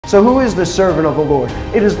So who is the servant of the Lord?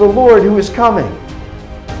 It is the Lord who is coming.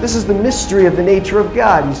 This is the mystery of the nature of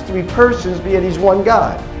God. He's three persons, but yet He's one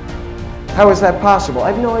God. How is that possible?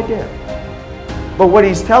 I have no idea. But what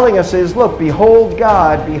He's telling us is, look, behold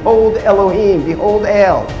God, behold Elohim, behold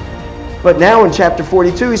El. But now in chapter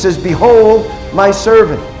 42, He says, behold my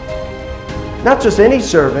servant. Not just any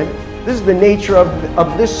servant. This is the nature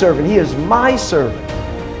of this servant. He is my servant.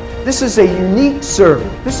 This is a unique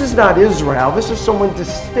servant. This is not Israel. This is someone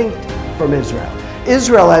distinct from Israel.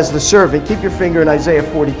 Israel as the servant. Keep your finger in Isaiah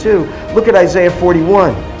 42. Look at Isaiah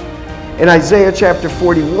 41. In Isaiah chapter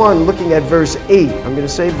 41, looking at verse 8. I'm going to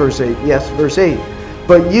say verse 8. Yes, verse 8.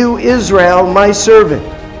 But you, Israel, my servant.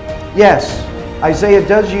 Yes, Isaiah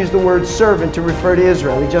does use the word servant to refer to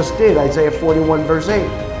Israel. He just did, Isaiah 41, verse 8.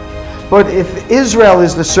 But if Israel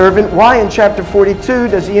is the servant, why in chapter 42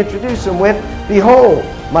 does he introduce him with, behold,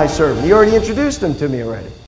 my servant? He already introduced him to me already.